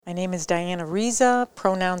My name is Diana Riza.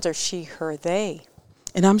 Pronouns are she, her, they.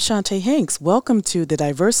 And I'm Shantae Hanks. Welcome to the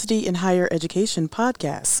Diversity in Higher Education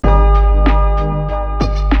podcast.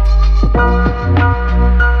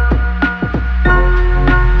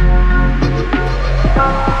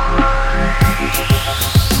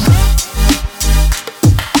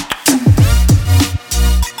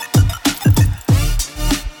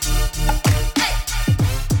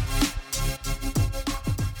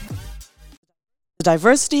 The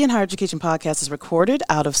Diversity in Higher Education podcast is recorded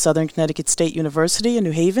out of Southern Connecticut State University in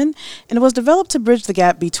New Haven, and it was developed to bridge the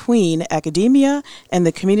gap between academia and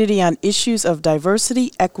the community on issues of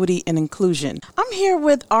diversity, equity, and inclusion. I'm here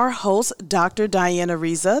with our host, Dr. Diana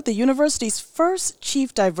Riza, the university's first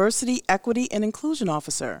Chief Diversity, Equity, and Inclusion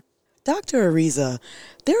Officer. Dr. Riza,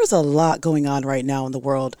 there is a lot going on right now in the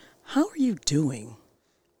world. How are you doing?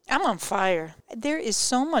 I'm on fire. There is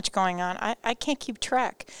so much going on. I can't keep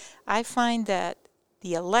track. I find that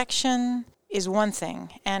the election is one thing,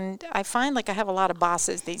 and I find like I have a lot of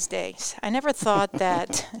bosses these days. I never thought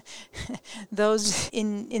that those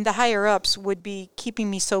in the higher ups would be keeping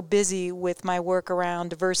me so busy with my work around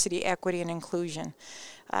diversity, equity, and inclusion.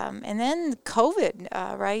 And then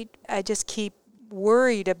COVID, right? I just keep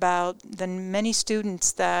worried about the many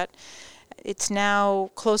students that it's now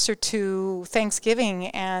closer to Thanksgiving,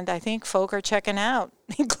 and I think folk are checking out,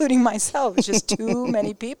 including myself. It's just too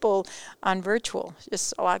many people on virtual.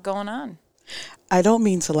 Just a lot going on. I don't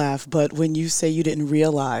mean to laugh, but when you say you didn't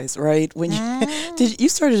realize, right? When you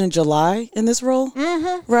started in July in this role,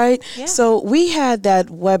 right? Yeah. So we had that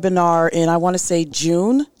webinar in, I want to say,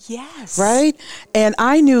 June. Yes. Right? And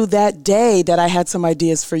I knew that day that I had some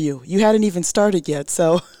ideas for you. You hadn't even started yet,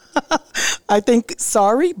 so I think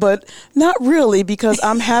sorry, but not really, because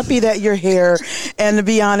I'm happy that you're here. And to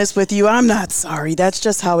be honest with you, I'm not sorry. That's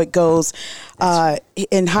just how it goes.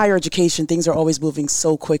 In higher education, things are always moving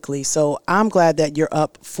so quickly. So I'm glad that you're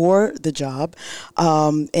up for the job.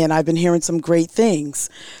 And I've been hearing some great things.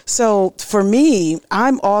 So for me,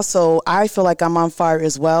 I feel like I'm on fire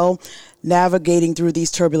as well, navigating through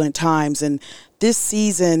these turbulent times. And this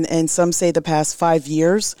season, and some say the past 5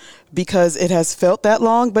 years, because it has felt that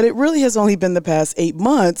long, but it really has only been the past 8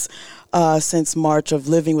 months since March of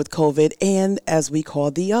living with COVID and, as we call,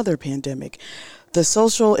 the other pandemic, the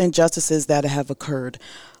social injustices that have occurred.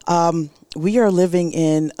 We are living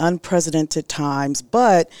in unprecedented times,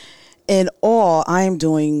 but in all, I am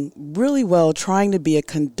doing really well trying to be a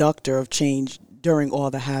conductor of change during all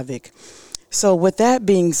the havoc. So with that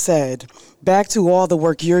being said, back to all the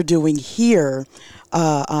work you're doing here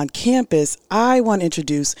on campus, I want to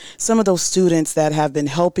introduce some of those students that have been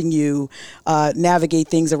helping you navigate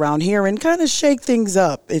things around here and kind of shake things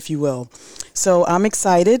up, if you will. So I'm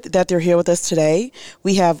excited that they're here with us today.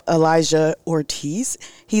 We have Elijah Ortiz.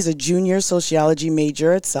 He's a junior sociology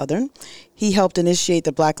major at Southern. He helped initiate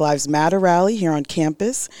the Black Lives Matter rally here on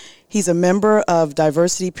campus. He's a member of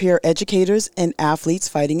Diversity Peer Educators and Athletes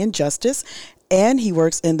Fighting Injustice, and he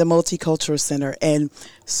works in the Multicultural Center, and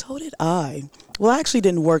so did I. Well, I actually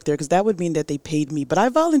didn't work there because that would mean that they paid me, but I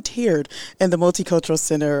volunteered in the Multicultural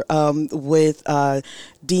Center with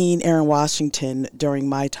Dean Aaron Washington during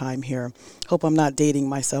my time here. Hope I'm not dating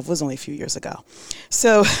myself. It was only a few years ago.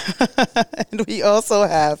 So, and we also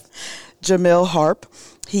have Jamil Harp.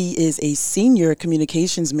 He is a senior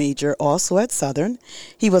communications major also at Southern.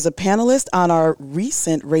 He was a panelist on our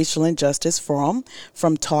recent Racial Injustice Forum,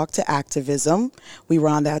 From Talk to Activism. We were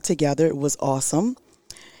on that together. It was awesome.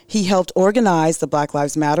 He helped organize the Black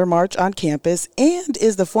Lives Matter March on campus and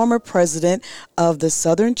is the former president of the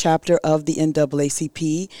Southern chapter of the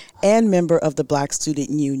NAACP and member of the Black Student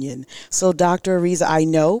Union. So, Dr. Ariza, I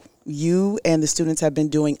know you and the students have been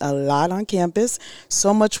doing a lot on campus,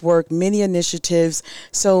 so much work, many initiatives.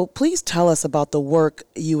 So please tell us about the work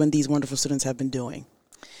you and these wonderful students have been doing.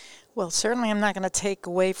 Well, certainly I'm not going to take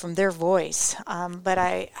away from their voice, but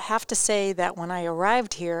I have to say that when I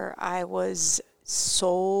arrived here, I was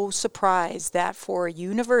so surprised that for a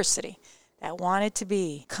university that wanted to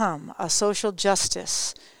become a social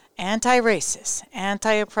justice, anti-racist,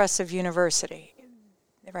 anti-oppressive university,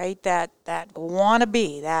 right, that want to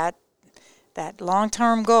be, that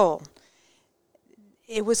long-term goal.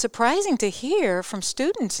 It was surprising to hear from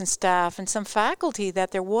students and staff and some faculty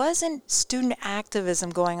that there wasn't student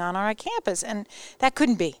activism going on our campus, and that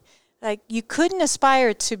couldn't be. Like, you couldn't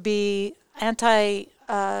aspire to be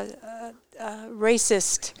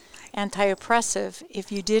anti-racist, anti-oppressive if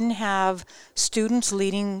you didn't have students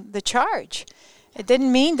leading the charge. It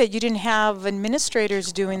didn't mean that you didn't have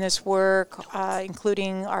administrators doing this work,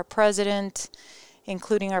 including our president,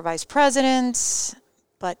 including our vice presidents,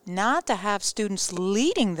 but not to have students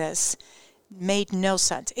leading this made no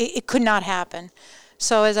sense. It could not happen.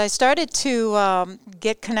 So as I started to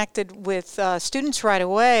get connected with students right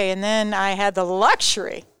away, and then I had the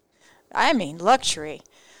luxury,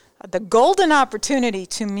 the golden opportunity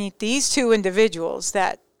to meet these two individuals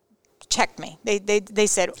that checked me. They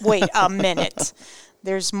said, wait a minute,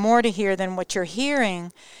 there's more to hear than what you're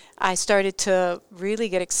hearing. I started to really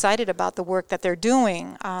get excited about the work that they're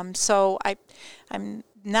doing. So I'm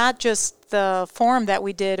not just the forum that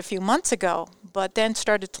we did a few months ago, but then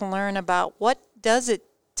started to learn about what does it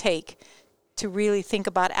take to really think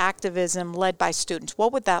about activism led by students.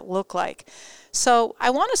 What would that look like? So I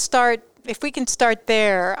want to start, if we can start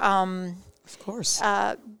there. Of course.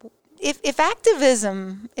 If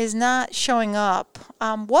activism is not showing up,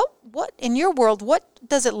 what in your world, what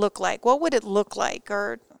does it look like? What would it look like,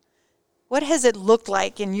 or what has it looked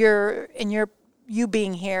like in you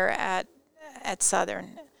being here at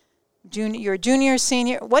Southern? You're a junior,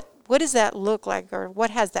 senior. What does that look like, or what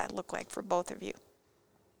has that looked like for both of you?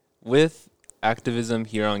 With activism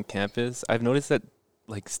here on campus, I've noticed that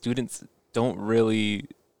students don't really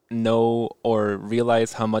know or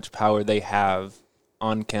realize how much power they have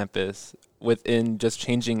on campus within just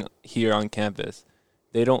changing here on campus.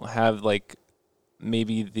 They don't have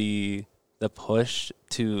maybe the push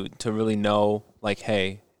to really know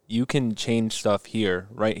hey, you can change stuff here,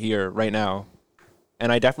 right now.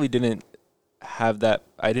 And I definitely didn't have that.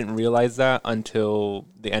 I didn't realize that until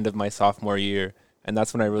the end of my sophomore year. And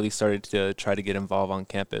that's when I really started to try to get involved on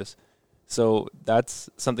campus. So that's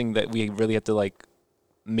something that we really have to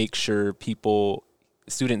make sure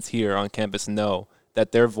students here on campus know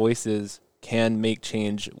that their voices can make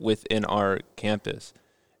change within our campus.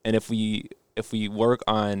 And if we work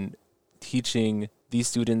on teaching these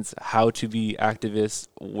students how to be activists,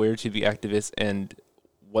 where to be activists, and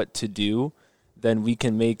what to do, then we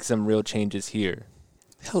can make some real changes here.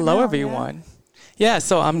 Hello, everyone. Yeah,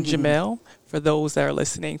 so I'm Jamel, for those that are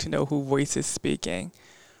listening to know who Voice is speaking.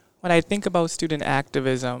 When I think about student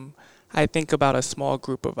activism, I think about a small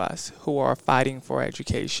group of us who are fighting for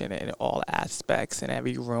education in all aspects in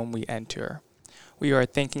every room we enter. We are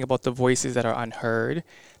thinking about the voices that are unheard,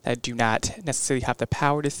 that do not necessarily have the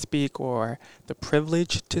power to speak or the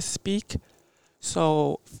privilege to speak.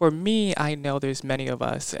 So for me, I know there's many of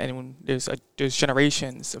us, and there's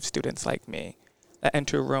generations of students like me that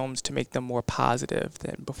enter rooms to make them more positive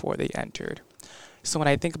than before they entered. So when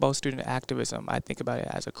I think about student activism, I think about it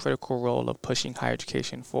as a critical role of pushing higher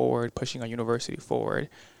education forward, pushing our university forward.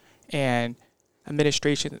 And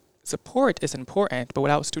administration support is important, but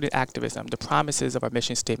without student activism, the promises of our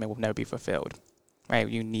mission statement will never be fulfilled, right?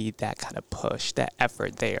 You need that kind of push, that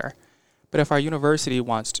effort there. But if our university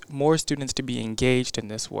wants more students to be engaged in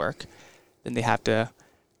this work, then they have to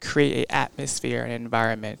create an atmosphere and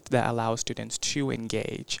environment that allows students to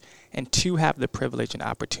engage and to have the privilege and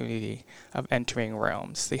opportunity of entering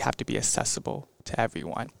rooms. They have to be accessible to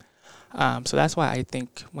everyone. So that's why I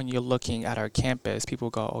think when you're looking at our campus, people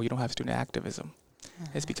go, oh, you don't have student activism.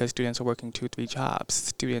 Mm-hmm. It's because students are working 2-3 jobs.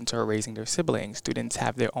 Students are raising their siblings. Students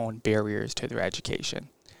have their own barriers to their education.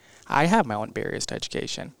 I have my own barriers to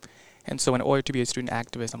education. And so in order to be a student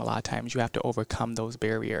activism, a lot of times you have to overcome those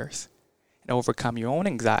barriers and overcome your own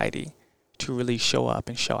anxiety to really show up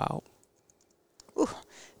and show out. Ooh,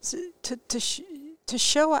 so to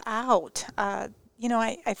show out, I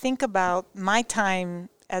think about my time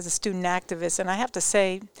as a student activist, and I have to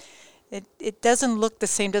say, it doesn't look the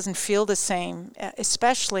same, doesn't feel the same,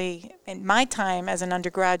 especially in my time as an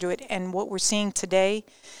undergraduate, and what we're seeing today,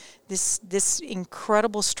 this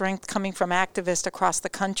incredible strength coming from activists across the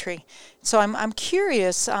country. So I'm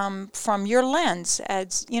curious from your lens,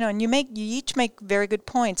 as and you each make very good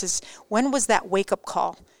points. Is when was that wake up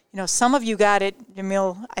call? Some of you got it,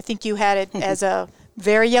 Jamil. I think you had it as a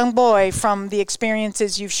very young boy from the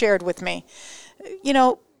experiences you've shared with me.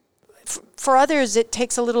 For others, it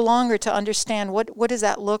takes a little longer to understand what does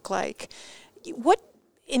that look like. What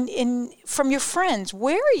from your friends,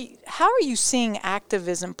 how are you seeing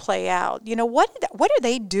activism play out? What are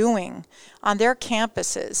they doing on their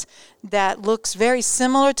campuses that looks very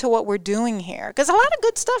similar to what we're doing here? Because a lot of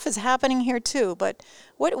good stuff is happening here too. But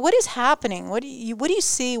what is happening? What do you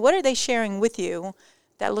see? What are they sharing with you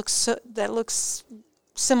that looks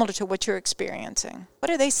similar to what you're experiencing? What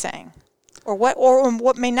are they saying, or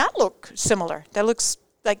what may not look similar? That looks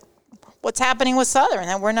like what's happening with Southern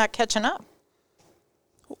that we're not catching up.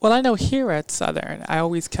 Well, I know here at Southern, I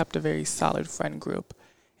always kept a very solid friend group.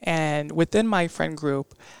 And within my friend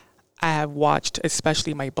group, I have watched,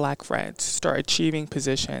 especially my black friends, start achieving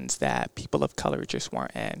positions that people of color just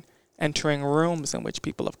weren't in, entering rooms in which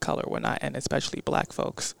people of color were not in, especially black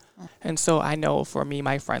folks. And so I know for me,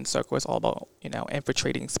 my friend circle is all about,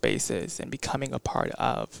 infiltrating spaces and becoming a part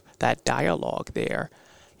of that dialogue there.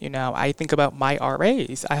 I think about my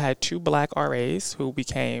RAs. I had 2 black RAs who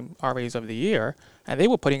became RAs of the year, and they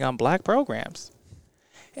were putting on black programs.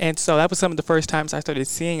 And so that was some of the first times I started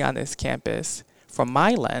seeing on this campus, from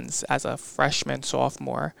my lens as a freshman,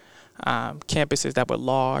 sophomore, campuses that were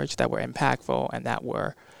large, that were impactful, and that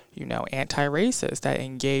were, anti-racist, that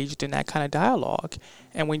engaged in that kind of dialogue.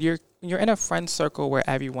 And when you're in a friend circle where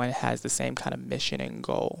everyone has the same kind of mission and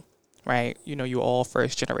goal, right? You're all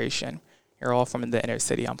first generation. You're all from the inner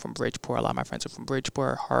city. I'm from Bridgeport. A lot of my friends are from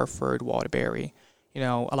Bridgeport, Hartford, Waterbury. A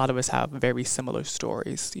lot of us have very similar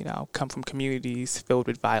stories, come from communities filled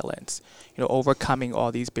with violence, overcoming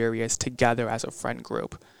all these barriers together as a friend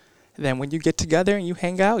group. Then when you get together and you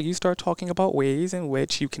hang out, you start talking about ways in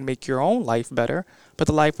which you can make your own life better, but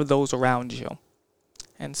the life of those around you.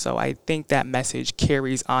 And so I think that message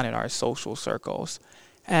carries on in our social circles.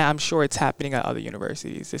 And I'm sure it's happening at other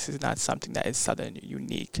universities. This is not something that is Southern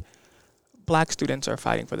unique. Black students are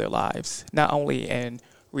fighting for their lives, not only in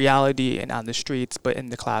reality and on the streets, but in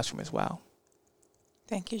the classroom as well.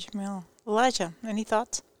 Thank you, Jamil. Elijah, any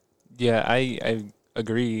thoughts? Yeah, I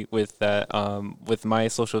agree with that. With my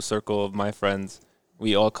social circle of my friends,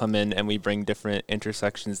 we all come in and we bring different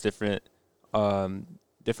intersections, different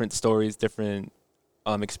stories, different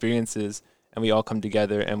experiences, and we all come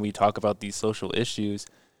together and we talk about these social issues.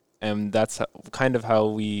 And that's kind of how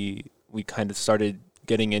we kind of started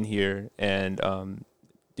getting in here and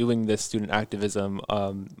doing this student activism.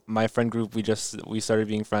 My friend group, we started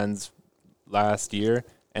being friends last year,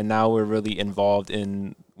 and now we're really involved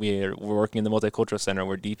in, we're working in the Multicultural Center,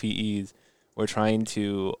 we're DPEs, we're trying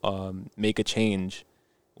to make a change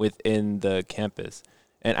within the campus.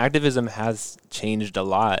 And activism has changed a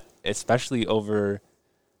lot, especially over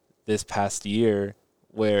this past year,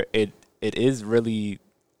 where it is really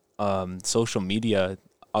social media,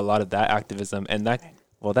 a lot of that activism, and that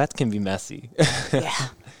can be messy. Yeah.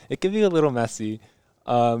 It can be a little messy.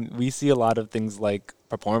 We see a lot of things like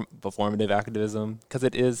performative activism, because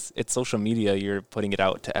it's social media. You're putting it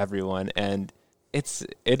out to everyone, and it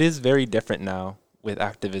is very different now with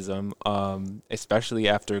activism, especially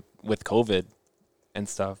with COVID and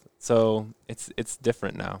stuff. So it's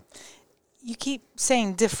different now. You keep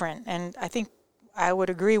saying different, and I think I would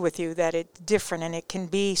agree with you that it's different, and it can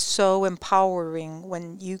be so empowering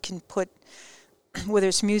when you can put, whether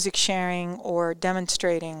it's music sharing or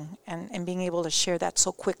demonstrating, and being able to share that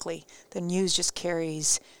so quickly. The news just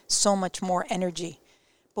carries so much more energy.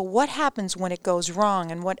 But what happens when it goes wrong?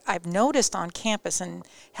 And what I've noticed on campus, and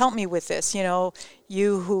help me with this,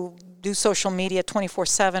 you who do social media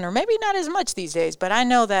 24/7, or maybe not as much these days, but I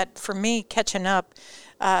know that for me, catching up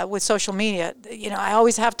with social media, I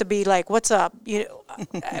always have to be like, what's up?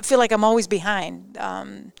 I feel like I'm always behind.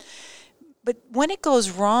 But when it goes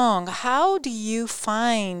wrong, how do you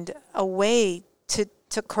find a way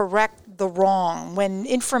to correct the wrong when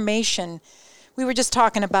information? We were just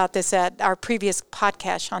talking about this at our previous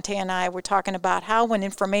podcast. Shantae and I were talking about how when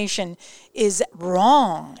information is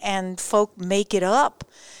wrong and folk make it up,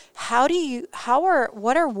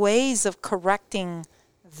 what are ways of correcting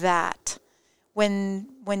that when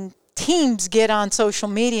teams get on social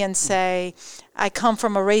media and say, I come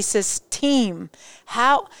from a racist team?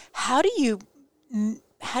 How do you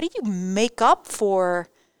make up for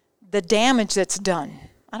the damage that's done?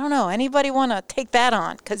 I don't know. Anybody want to take that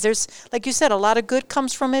on? Because there's, like you said, a lot of good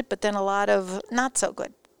comes from it, but then a lot of not so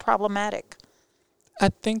good, problematic. I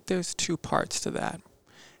think there's 2 parts to that,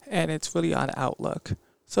 and it's really on outlook.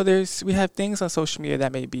 So we have things on social media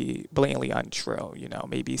that may be blatantly untrue.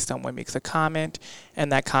 Maybe someone makes a comment, and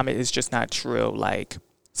that comment is just not true, like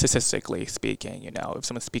statistically speaking, if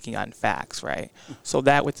someone's speaking on facts, right? So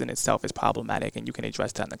that within itself is problematic, and you can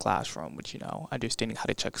address that in the classroom with, understanding how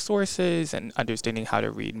to check sources and understanding how to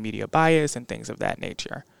read media bias and things of that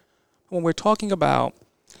nature. When we're talking about,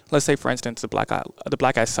 let's say, for instance, the Black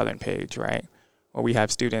Eyed Southern page, right, where we have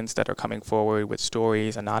students that are coming forward with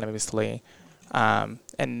stories anonymously,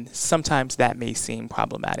 and sometimes that may seem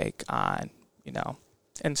problematic on,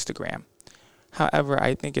 Instagram. However,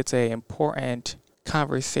 I think it's an important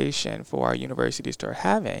conversation for our university to start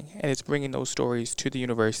having, and it's bringing those stories to the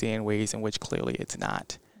university in ways in which clearly it's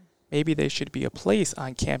not. Maybe there should be a place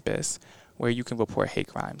on campus where you can report hate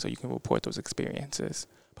crimes or you can report those experiences.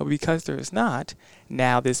 But because there is not,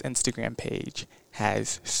 now this Instagram page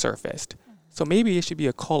has surfaced. So maybe it should be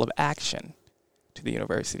a call of action to the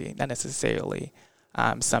university, not necessarily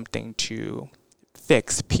something to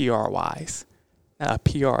fix PR-wise, a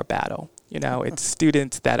PR battle. It's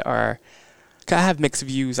students that are I have mixed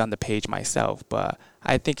views on the page myself, but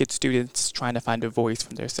I think it's students trying to find a voice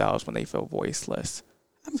for themselves when they feel voiceless.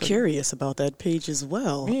 I'm curious about that page as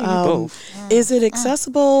well. Me and you both. Is it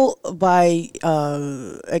accessible by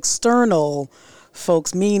external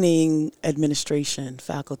folks, meaning administration,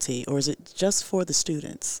 faculty, or is it just for the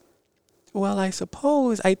students? Well, I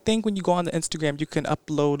think when you go on the Instagram, you can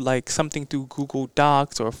upload like something through Google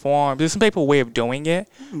Docs or Forms. There's some paper way of doing it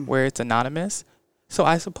where it's anonymous. So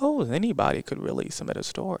I suppose anybody could really submit a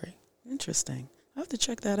story. Interesting. I'll have to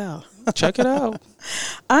check that out. Check it out.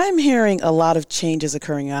 I'm hearing a lot of changes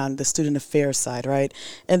occurring on the student affairs side, right?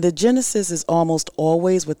 And the genesis is almost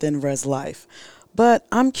always within Res Life. But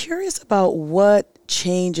I'm curious about what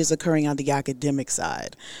change is occurring on the academic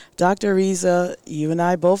side. Dr. Ariza, you and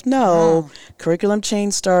I both know curriculum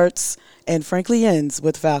change starts and frankly ends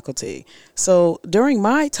with faculty. So during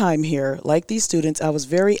my time here, like these students, I was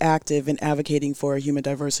very active in advocating for a human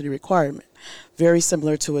diversity requirement, very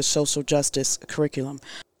similar to a social justice curriculum.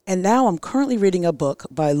 And now I'm currently reading a book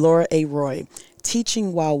by Laura A. Roy,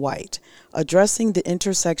 Teaching While White, addressing the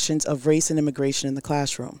intersections of race and immigration in the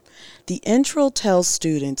classroom. The intro tells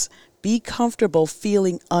students, be comfortable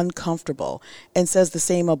feeling uncomfortable, and says the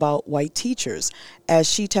same about white teachers as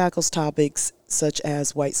she tackles topics such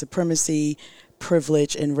as white supremacy,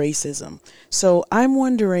 privilege, and racism. So I'm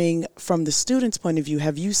wondering, from the students' point of view,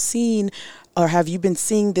 have you seen or have you been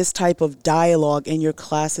seeing this type of dialogue in your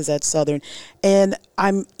classes at Southern? And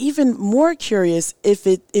I'm even more curious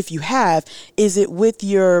if you have, is it with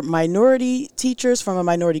your minority teachers from a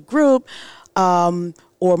minority group,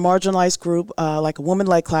 or marginalized group, like a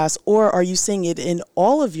woman-led class, or are you seeing it in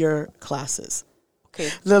all of your classes? Okay.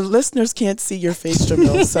 The listeners can't see your face,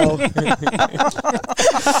 Jamil, so.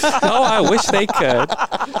 Oh, I wish they could.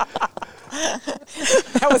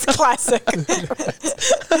 That was classic.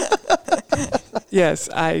 Yes,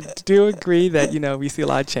 I do agree that, we see a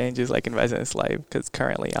lot of changes like in residence life because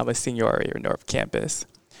currently I'm a seniority or North Campus.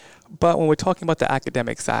 But when we're talking about the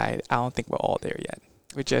academic side, I don't think we're all there yet.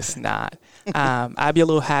 We're just not. I'd be a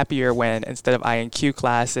little happier when instead of INQ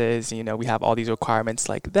classes, we have all these requirements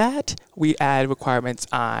like that. We add requirements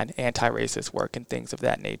on anti-racist work and things of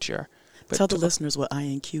that nature. But tell the listeners what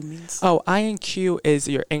INQ means. Oh, INQ is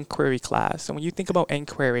your inquiry class. So when you think about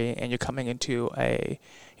inquiry and you're coming into a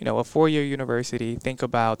 4-year university, think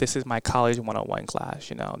about this is my college 101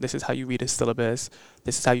 class. This is how you read a syllabus.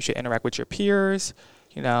 This is how you should interact with your peers.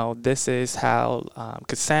 This is how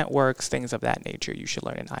consent works, things of that nature you should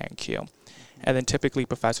learn in INQ. And then typically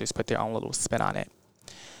professors put their own little spin on it.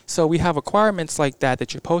 So we have requirements like that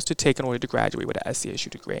you're supposed to take in order to graduate with an SCSU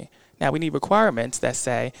degree. Now we need requirements that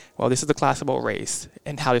say, well, this is the class about race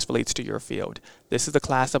and how this relates to your field. This is the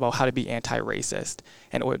class about how to be anti-racist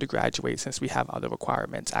in order to graduate, since we have other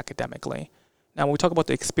requirements academically. Now when we talk about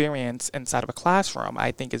the experience inside of a classroom,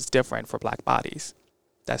 I think it's different for Black bodies.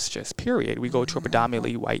 That's just period. We go to a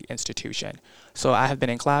predominantly white institution. So I have been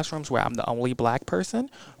in classrooms where I'm the only Black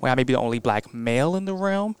person, where I may be the only Black male in the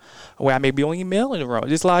room, where I may be the only male in the room.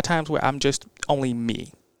 There's a lot of times where I'm just only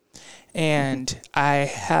me. And I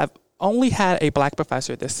have only had a Black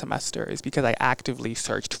professor this semester is because I actively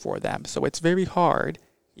searched for them. So it's very hard.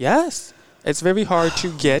 Yes, it's very hard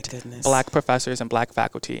to get Black professors and Black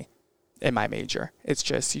faculty in my major. It's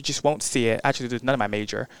just, you just won't see it. Actually, there's none of my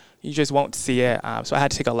major. You just won't see it. So I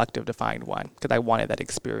had to take an elective to find one because I wanted that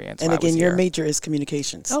experience. And again, your major is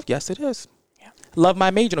communications. Oh, yes, it is. Yeah. Love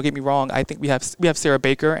my major. Don't get me wrong. I think we have Sarah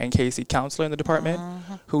Baker and Casey Counselor in the department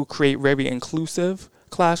who create very inclusive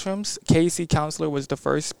classrooms. Casey Counselor was the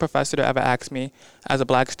first professor to ever ask me, as a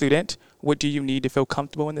Black student, what do you need to feel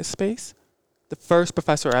comfortable in this space? The first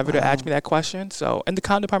professor ever to ask me that question. So in the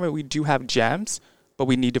comm department, we do have gems, but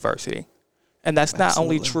we need diversity. And that's not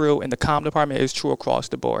only true in the comm department, it's true across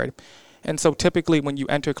the board. And so typically when you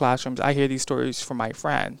enter classrooms, I hear these stories from my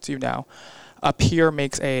friends, a peer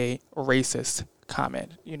makes a racist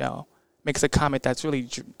comment, makes a comment that's really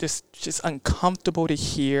just uncomfortable to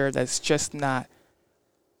hear, that's just not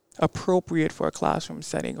appropriate for a classroom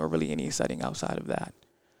setting or really any setting outside of that.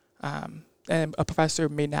 And a professor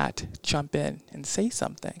may not jump in and say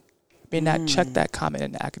something, may not check that comment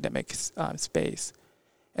in the academic space.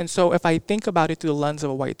 And so if I think about it through the lens of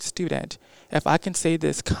a white student, if I can say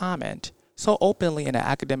this comment so openly in an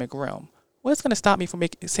academic room, what's going to stop me from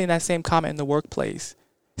saying that same comment in the workplace,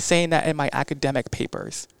 saying that in my academic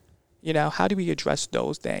papers? How do we address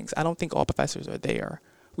those things? I don't think all professors are there.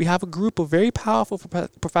 We have a group of very powerful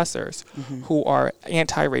professors who are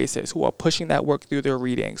anti-racist, who are pushing that work through their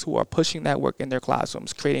readings, who are pushing that work in their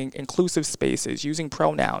classrooms, creating inclusive spaces, using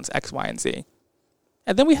pronouns X, Y, and Z.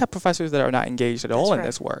 And then we have professors that are not engaged at all in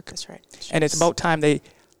this work. That's right. And it's about time they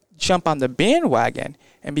jump on the bandwagon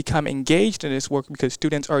and become engaged in this work because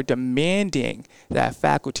students are demanding that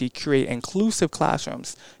faculty create inclusive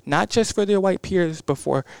classrooms, not just for their white peers, but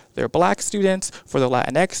for their black students, for the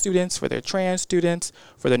Latinx students, for their trans students,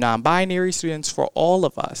 for the non-binary students, for all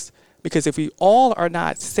of us. Because if we all are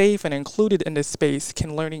not safe and included in this space,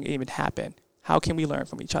 can learning even happen? How can we learn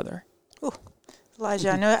from each other? Ooh.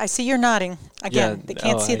 Elijah, I see you're nodding. Again, they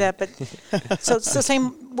can't see that, but so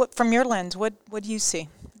same. What from your lens? What do you see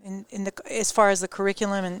in the as far as the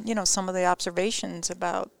curriculum and some of the observations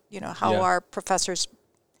about how are professors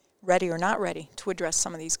ready or not ready to address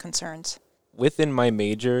some of these concerns? Within my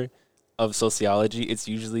major of sociology, it's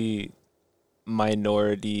usually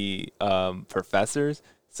minority professors,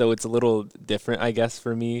 so it's a little different, I guess,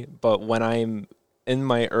 for me. But when I'm in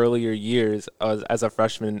my earlier years, as a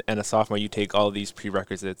freshman and a sophomore, you take all these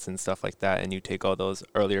prerequisites and stuff like that, and you take all those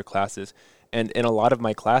earlier classes. And in a lot of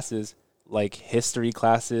my classes, like history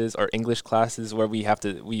classes or English classes, where we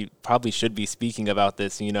probably should be speaking about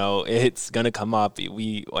this, it's going to come up.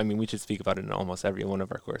 We should speak about it in almost every one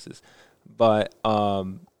of our courses. But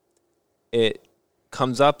it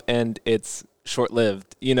comes up and it's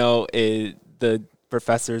short-lived. The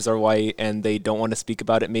professors are white and they don't want to speak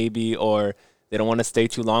about it maybe, or they don't want to stay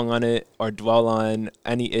too long on it or dwell on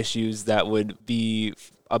any issues that would be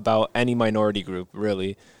about any minority group,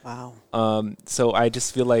 really. Wow. So I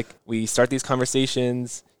just feel like we start these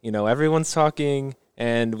conversations, everyone's talking,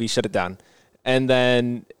 and we shut it down. And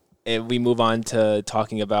then we move on to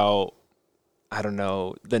talking about, I don't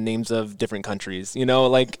know, the names of different countries. These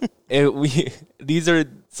are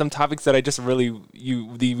some topics that I just really,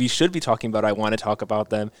 we should be talking about. I want to talk about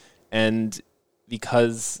them. And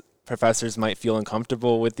because professors might feel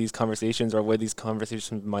uncomfortable with these conversations or where these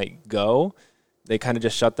conversations might go, they kind of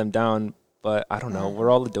just shut them down. But I don't know. We're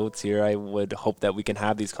all adults here. I would hope that we can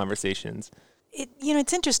have these conversations.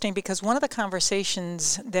 It's interesting because one of the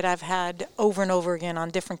conversations that I've had over and over again on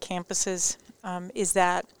different campuses is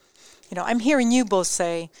that, I'm hearing you both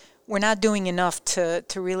say we're not doing enough to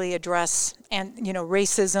really address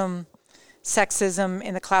racism, sexism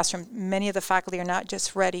in the classroom. Many of the faculty are not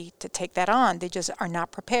just ready to take that on. They just are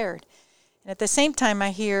not prepared. And at the same time, I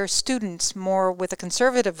hear students more with a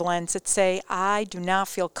conservative lens that say, I do not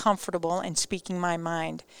feel comfortable in speaking my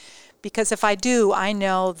mind. Because if I do, I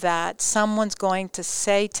know that someone's going to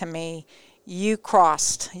say to me, you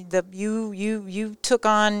crossed. You took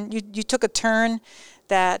a turn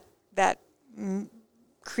that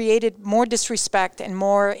created more disrespect and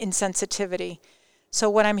more insensitivity. So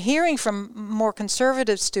what I'm hearing from more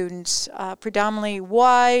conservative students, predominantly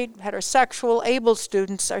white, heterosexual, able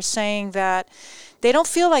students, are saying that they don't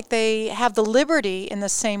feel like they have the liberty in the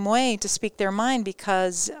same way to speak their mind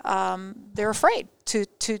because they're afraid to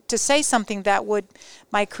say something that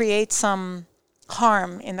might create some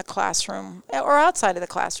harm in the classroom or outside of the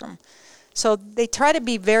classroom. So they try to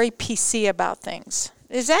be very PC about things.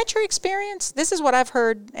 Is that your experience? This is what I've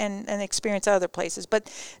heard and experienced other places.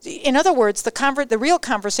 But in other words, the real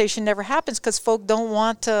conversation never happens because folk don't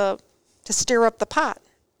want to stir up the pot.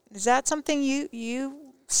 Is that something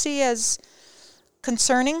you see as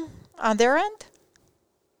concerning on their end?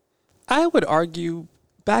 I would argue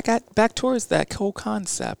back towards that whole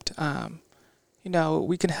concept.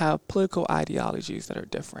 We can have political ideologies that are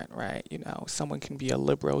different, right? Someone can be a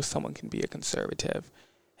liberal, someone can be a conservative.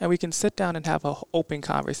 And we can sit down and have an open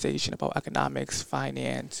conversation about economics,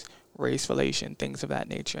 finance, race relation, things of that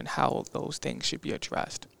nature, and how those things should be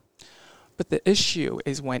addressed. But the issue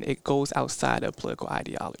is when it goes outside of political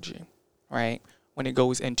ideology, right? When it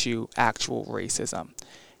goes into actual racism.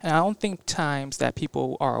 And I don't think times that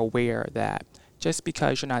people are aware that just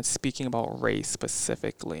because you're not speaking about race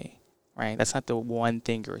specifically, right? That's not the one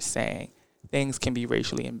thing you're saying. Things can be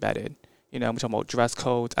racially embedded. We're talking about dress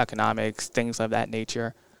codes, economics, things of that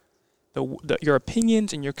nature. Your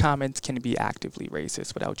opinions and your comments can be actively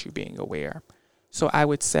racist without you being aware. So I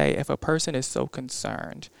would say if a person is so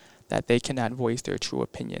concerned that they cannot voice their true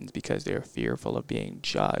opinions because they're fearful of being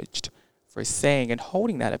judged for saying and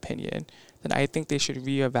holding that opinion, then I think they should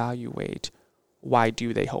reevaluate why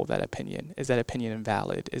do they hold that opinion? Is that opinion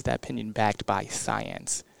invalid? Is that opinion backed by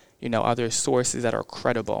science? Are there sources that are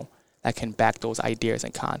credible that can back those ideas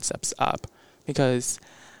and concepts up? Because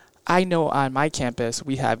I know on my campus,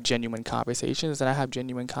 we have genuine conversations, and I have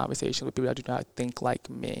genuine conversations with people that do not think like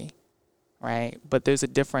me, right? But there's a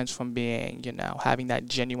difference from being, having that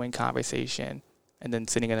genuine conversation and then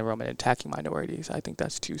sitting in a room and attacking minorities. I think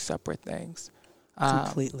that's two separate things.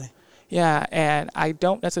 Completely. Yeah, and I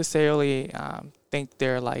don't necessarily think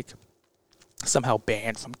they're somehow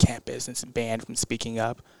banned from campus and banned from speaking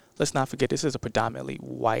up. Let's not forget this is a predominantly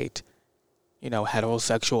white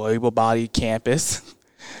heterosexual, able-bodied campus.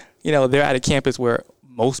 They're at a campus where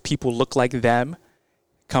most people look like them,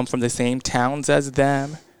 come from the same towns as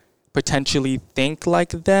them, potentially think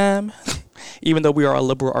like them, even though we are a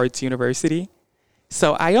liberal arts university.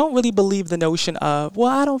 So I don't really believe the notion of, well,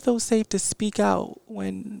 I don't feel safe to speak out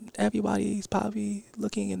when everybody's probably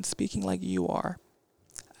looking and speaking like you are.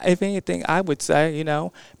 If anything, I would say,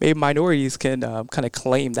 maybe minorities can kind of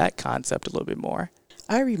claim that concept a little bit more.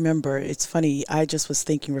 I remember, it's funny, I just was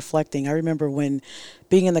reflecting. I remember when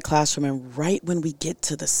being in the classroom and right when we get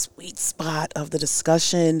to the sweet spot of the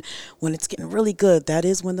discussion, when it's getting really good, that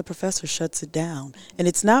is when the professor shuts it down. And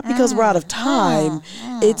it's not because we're out of time,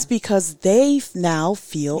 it's because they now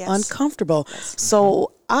feel uncomfortable.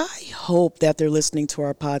 So I hope that they're listening to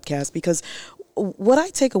our podcast, because what I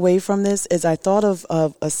take away from this is I thought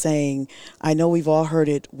of a saying, I know we've all heard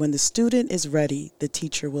it, when the student is ready, the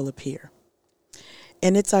teacher will appear.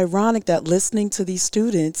 And it's ironic that listening to these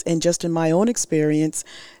students, and just in my own experience,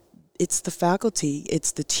 it's the faculty,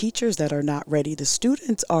 it's the teachers that are not ready. The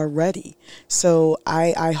students are ready. So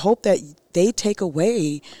I hope that they take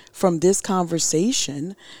away from this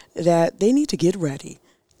conversation that they need to get ready.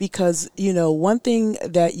 Because, one thing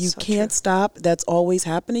that you can't stop that's always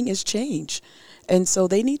happening is change. And so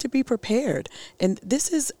they need to be prepared. And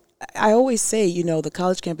this is, I always say, the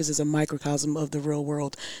college campus is a microcosm of the real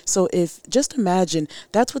world. So just imagine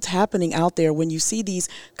that's what's happening out there when you see these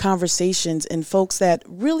conversations and folks that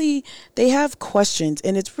really, they have questions,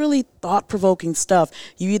 and it's really thought-provoking stuff.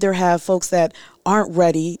 You either have folks that aren't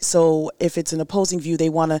ready, so if it's an opposing view, they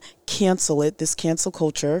want to cancel it, this cancel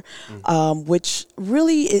culture, which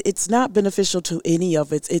really, it's not beneficial to any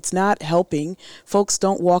of it. It's not helping. Folks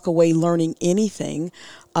don't walk away learning anything.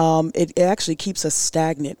 It actually keeps us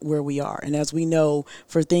stagnant where we are. And as we know,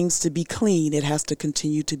 for things to be clean, it has to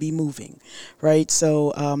continue to be moving, right?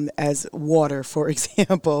 So as water, for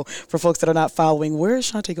example, for folks that are not following, where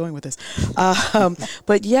is Shante going with this?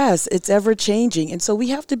 But yes, it's ever changing. And so we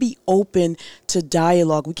have to be open to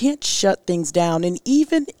dialogue. We can't shut things down. And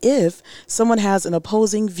even if someone has an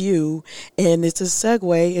opposing view, and it's a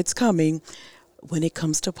segue, it's coming, when it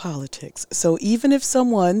comes to politics. So even if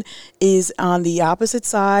someone is on the opposite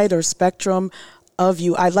side or spectrum of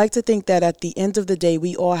you, I'd like to think that at the end of the day,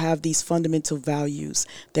 we all have these fundamental values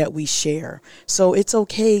that we share. So it's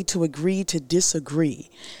okay to agree to disagree.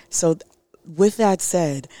 So with that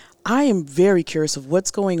said, I am very curious of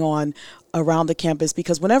what's going on around the campus,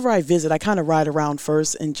 because whenever I visit, I kind of ride around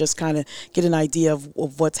first and just kind of get an idea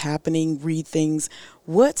of what's happening, read things.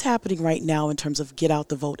 What's happening right now in terms of get out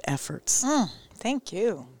the vote efforts? Thank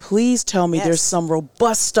you. Please tell me there's some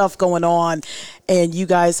robust stuff going on, and you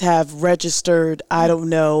guys have registered, I don't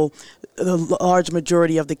know, the large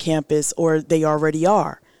majority of the campus, or they already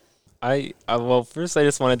are. Well, first I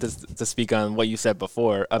just wanted to speak on what you said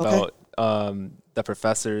before about the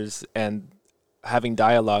professors and having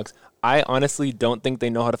dialogues. I honestly don't think they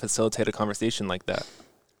know how to facilitate a conversation like that.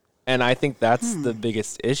 And I think that's the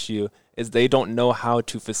biggest issue, is they don't know how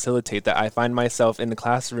to facilitate that. I find myself in the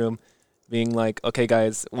classroom being like, okay,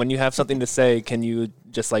 guys, when you have something to say, can you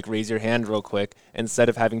just raise your hand real quick? Instead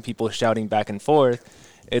of having people shouting back and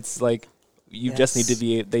forth, it's like you just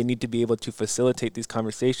they need to be able to facilitate these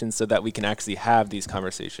conversations so that we can actually have these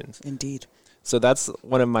conversations. Indeed. So that's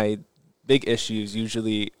one of my big issues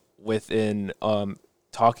usually within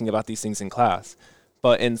talking about these things in class.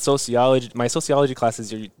 But in sociology, my sociology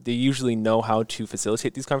classes, they usually know how to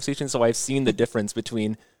facilitate these conversations. So I've seen the difference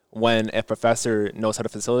between when a professor knows how to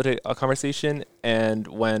facilitate a conversation and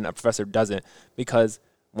when a professor doesn't. Because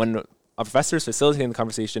when a professor is facilitating the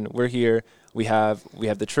conversation, we're here, we have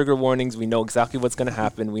the trigger warnings, we know exactly what's going to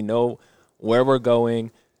happen, we know where we're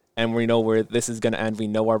going, and we know where this is going to end. We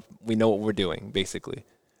know what we're doing, basically.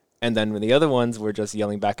 And then with the other ones, we're just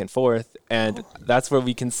yelling back and forth. And that's where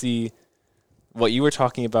we can see what you were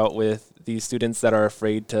talking about with these students that are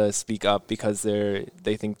afraid to speak up because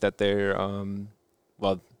they think that their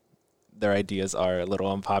ideas are a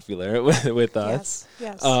little unpopular with us.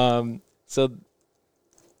 Yes.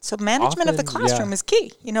 So management of the often, classroom is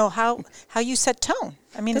key. How you set tone.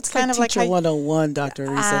 I mean, That's it's kind of like Teacher 101, Dr.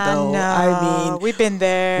 Arisa, though. No, I mean, we've been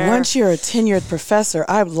there. Once you're a tenured professor,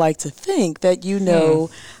 I would like to think that you know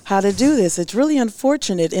how to do this. It's really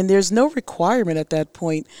unfortunate, and there's no requirement at that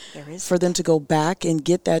point for them to go back and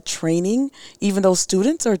get that training, even though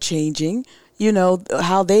students are changing.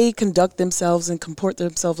 How they conduct themselves and comport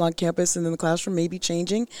themselves on campus and in the classroom may be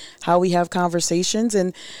changing, how we have conversations.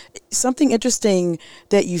 And something interesting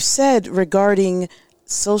that you said regarding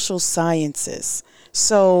social sciences.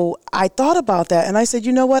 So I thought about that and I said,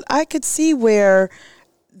 you know what? I could see where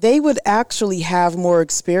they would actually have more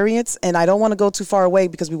experience. And I don't want to go too far away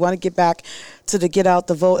because we want to get back to the get out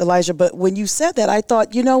the vote, Elijah. But when you said that, I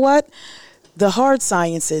thought, you know what? The hard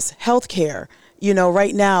sciences, healthcare,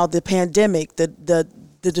 right now, the pandemic, the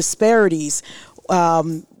disparities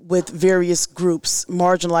with various groups,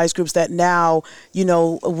 marginalized groups that now,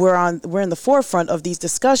 we're in the forefront of these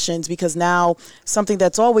discussions because now something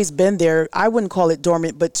that's always been there, I wouldn't call it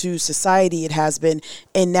dormant, but to society it has been,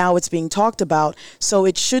 and now it's being talked about. So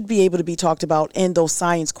it should be able to be talked about in those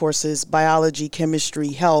science courses, biology, chemistry,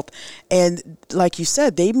 health. And like you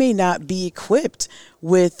said, they may not be equipped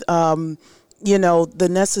with, the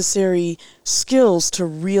necessary skills to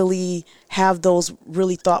really have those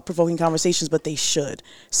really thought-provoking conversations, but they should.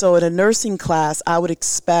 So in a nursing class, I would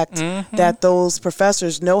expect that those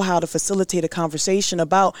professors know how to facilitate a conversation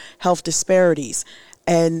about health disparities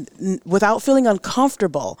and without feeling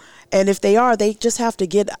uncomfortable. And if they are, they just have to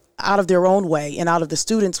get out of their own way and out of the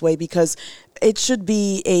students' way, because it should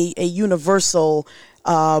be a universal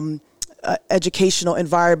educational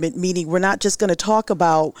environment, meaning we're not just going to talk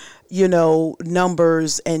about,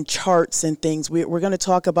 numbers and charts and things. We're going to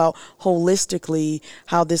talk about holistically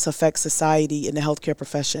how this affects society and the healthcare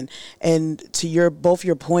profession. And to both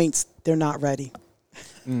your points, they're not ready.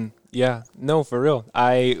 Yeah, no, for real.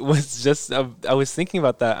 I was thinking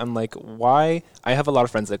about that. I'm like, why? I have a lot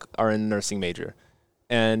of friends that are in nursing major,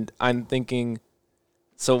 and I'm thinking,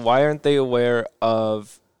 so why aren't they aware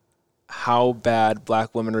of how bad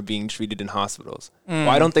Black women are being treated in hospitals?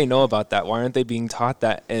 Why don't they know about that? Why aren't they being taught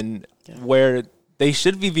that? And where they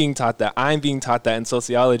should be being taught that, I'm being taught that in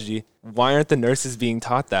sociology. Why aren't the nurses being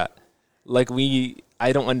taught that?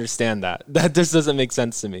 I don't understand that. That just doesn't make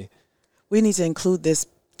sense to me. We need to include this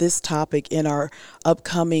topic in our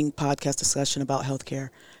upcoming podcast discussion about healthcare,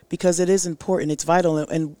 because it is important. It's vital.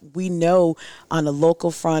 And we know on a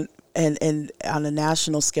local front and on a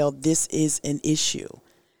national scale, this is an issue.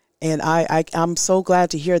 And I'm so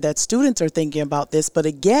glad to hear that students are thinking about this. But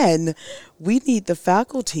again, we need the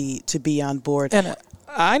faculty to be on board. And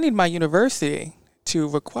I need my university to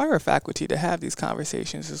require faculty to have these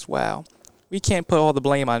conversations as well. We can't put all the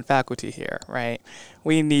blame on faculty here, right?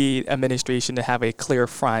 We need administration to have a clear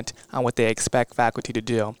front on what they expect faculty to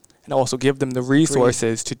do, and also give them the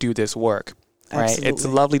resources to do this work. Right. Absolutely. It's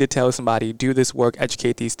lovely to tell somebody, do this work,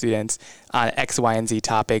 educate these students on X, Y, and Z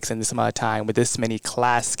topics in this amount of time with this many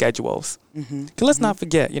class schedules. Let's not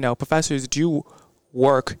forget, professors do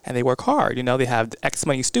work, and they work hard. They have X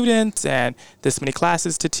many students and this many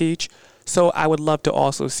classes to teach. So I would love to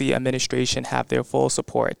also see administration have their full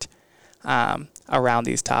support around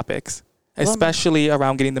these topics, especially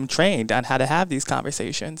around getting them trained on how to have these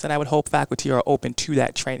conversations. And I would hope faculty are open to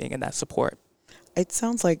that training and that support. It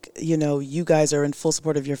sounds like, you guys are in full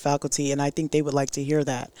support of your faculty, and I think they would like to hear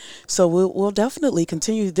that. So we'll definitely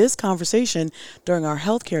continue this conversation during our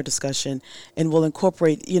healthcare discussion, and we'll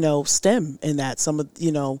incorporate, STEM in that, some of,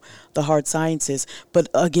 the hard sciences. But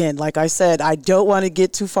again, like I said, I don't want to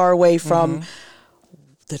get too far away from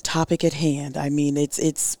the topic at hand. I mean,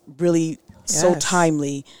 it's really so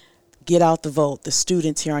timely. Get out the vote, the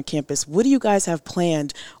students here on campus. What do you guys have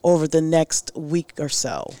planned over the next week or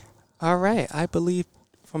so? All right. I believe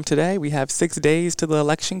from today we have 6 days till the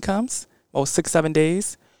election comes. 6-7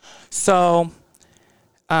 days. So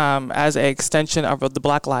as an extension of the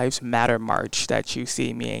Black Lives Matter march that you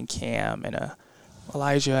see, me and Cam and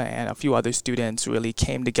Elijah and a few other students really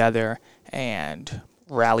came together and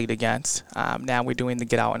rallied against. Now we're doing the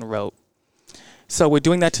Get Out and Vote. So we're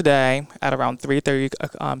doing that today at around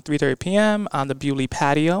 3:30 p.m. on the Bewley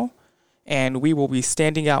patio. And we will be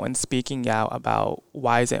standing out and speaking out about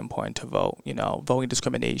why is it important to vote, voting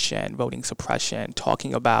discrimination, voting suppression,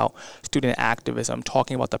 talking about student activism,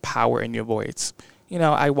 talking about the power in your voice.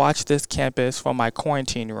 I watched this campus from my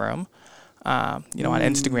quarantine room, on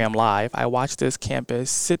Instagram Live. I watched this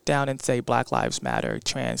campus sit down and say Black Lives Matter,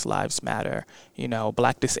 trans lives matter,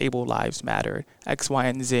 Black disabled lives matter, X, Y,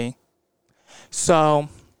 and Z. So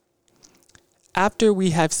after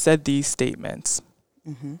we have said these statements,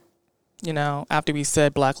 after we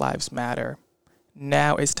said Black Lives Matter,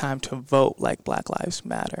 now it's time to vote like Black Lives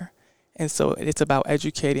Matter. And so it's about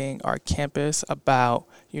educating our campus about,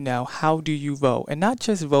 how do you vote? And not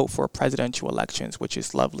just vote for presidential elections, which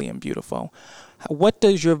is lovely and beautiful. What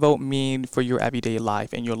does your vote mean for your everyday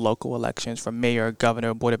life in your local elections for mayor,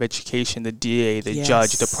 governor, board of education, the DA, the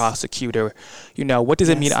judge, the prosecutor? What does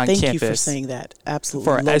it mean on campus? Thank you for saying that. Absolutely.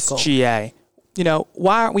 For local. SGA.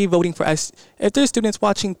 Why aren't we voting for If there's students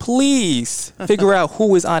watching, please figure out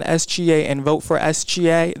who is on SGA and vote for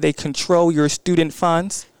SGA. They control your student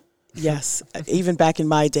funds. Yes, even back in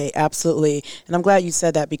my day, absolutely. And I'm glad you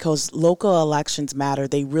said that because local elections matter.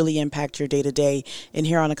 They really impact your day to day. And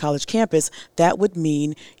here on a college campus, that would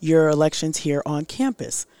mean your elections here on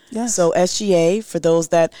campus. Yes. So SGA, for those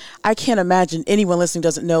that I can't imagine anyone listening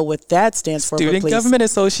doesn't know what that stands for. Student Government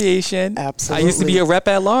Association. Absolutely. I used to be a rep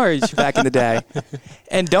at large back in the day.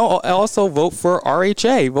 And don't also vote for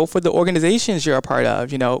RHA. Vote for the organizations you're a part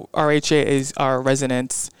of. You know, RHA is our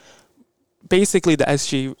residents. Basically, the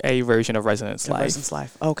SGA version of Residence Life. Residence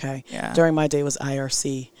Life. Okay. Yeah. During my day was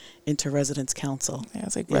IRC, Inter-Residence Council. Yeah,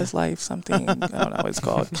 it's like Res Life something. I don't know what it's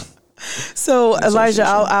called. So, Elijah,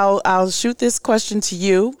 I'll shoot this question to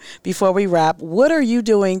you before we wrap. What are you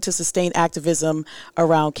doing to sustain activism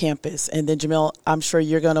around campus? And then, Jamil, I'm sure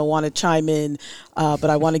you're going to want to chime in, but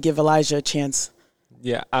I want to give Elijah a chance.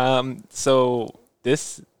 Yeah. So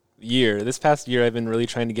this past year, I've been really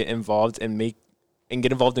trying to get involved and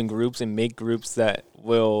get involved in groups and make groups that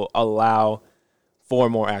will allow for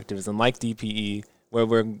more activism, like DPE,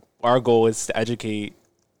 where our goal is to educate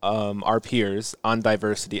our peers on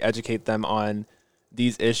diversity, educate them on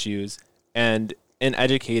these issues, and in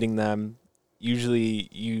educating them, usually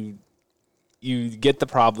you get the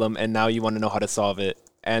problem and now you want to know how to solve it.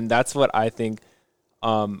 And that's what I think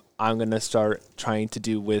I'm going to start trying to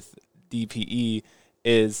do with DPE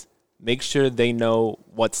is make sure they know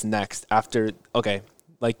what's next after, okay,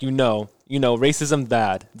 like, you know, racism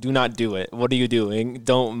bad. Do not do it. What are you doing?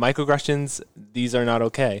 Don't microaggressions. These are not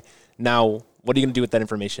okay. Now, what are you going to do with that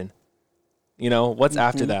information? You know, what's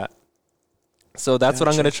after that? So that's what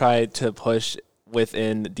I'm going to try to push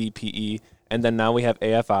within DPE. And then now we have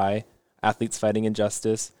AFI, Athletes Fighting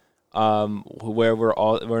Injustice, where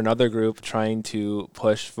we're another group trying to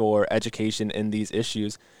push for education in these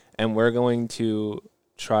issues. And we're going to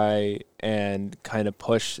try and kind of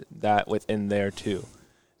push that within there too,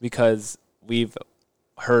 because we've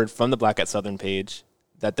heard from the Black at Southern page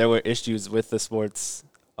that there were issues with the sports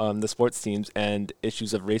teams and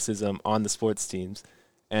issues of racism on the sports teams,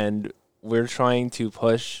 and we're trying to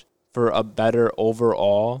push for a better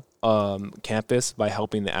overall campus by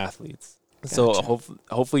helping the athletes. Gotcha. So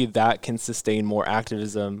hopefully that can sustain more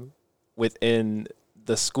activism within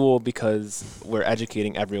the school because we're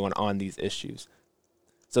educating everyone on these issues.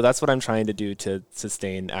 So that's what I'm trying to do to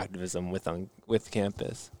sustain activism with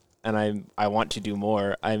campus. And I want to do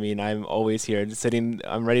more. I mean, I'm always here just sitting.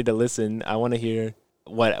 I'm ready to listen. I want to hear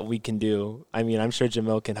what we can do. I mean, I'm sure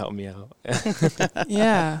Jamil can help me out.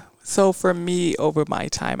 Yeah. So for me, over my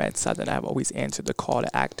time at Southern, I've always answered the call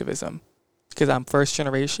to activism because I'm first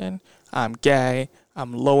generation. I'm gay.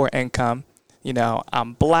 I'm lower income. You know,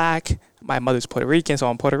 I'm Black. My mother's Puerto Rican, so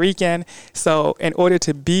I'm Puerto Rican. So in order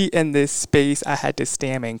to be in this space, I had to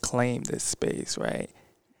stand and claim this space, right?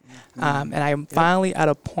 And I'm finally at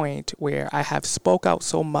a point where I have spoke out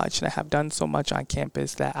so much and I have done so much on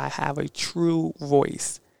campus that I have a true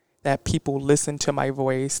voice, that people listen to my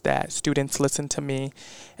voice, that students listen to me.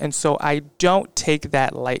 And so I don't take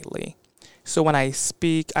that lightly. So when I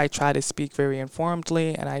speak, I try to speak very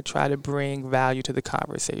informedly and I try to bring value to the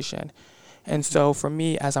conversation. And so for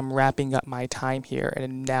me, as I'm wrapping up my time here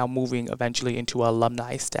and now moving eventually into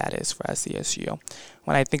alumni status for SCSU,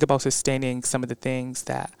 when I think about sustaining some of the things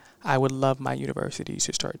that I would love my universities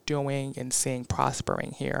to start doing and seeing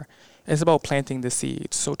prospering here, it's about planting the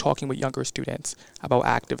seeds. So talking with younger students about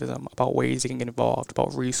activism, about ways they can get involved,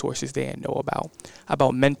 about resources they didn't know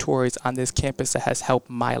about mentors on this campus that has helped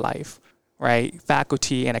my life, right?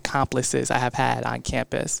 Faculty and accomplices I have had on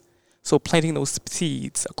campus. So planting those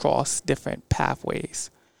seeds across different pathways.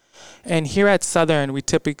 And here at Southern, we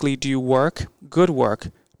typically do good work,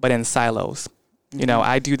 but in silos. Mm-hmm. You know,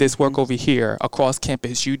 I do this work over here across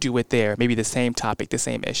campus. You do it there, maybe the same topic, the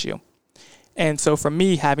same issue. And so for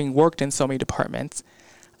me, having worked in so many departments,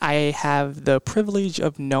 I have the privilege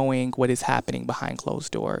of knowing what is happening behind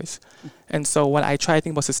closed doors. And so when I try to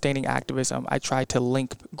think about sustaining activism, I try to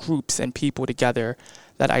link groups and people together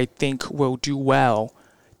that I think will do well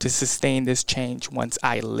to sustain this change once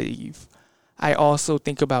I leave. I also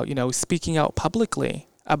think about, speaking out publicly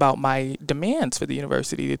about my demands for the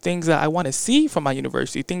university, the things that I want to see from my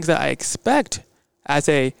university, things that I expect as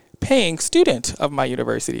a paying student of my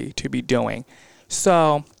university to be doing.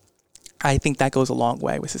 So I think that goes a long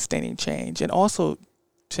way with sustaining change, and also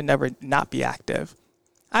to never not be active.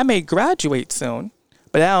 I may graduate soon,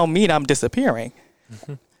 but that don't mean I'm disappearing.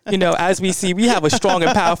 As we see, we have a strong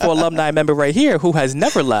and powerful alumni member right here who has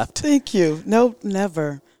never left. Thank you. No,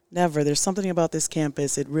 never. There's something about this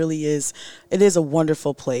campus. It really is. It is a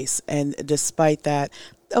wonderful place. And despite that,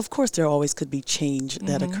 of course, there always could be change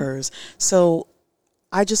that occurs. So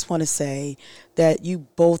I just want to say that you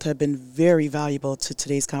both have been very valuable to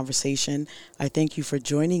today's conversation. I thank you for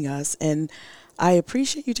joining us, and I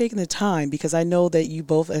appreciate you taking the time because I know that you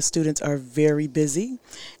both as students are very busy,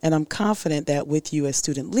 and I'm confident that with you as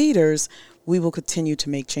student leaders, we will continue to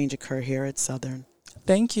make change occur here at Southern.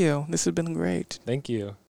 Thank you. This has been great. Thank you.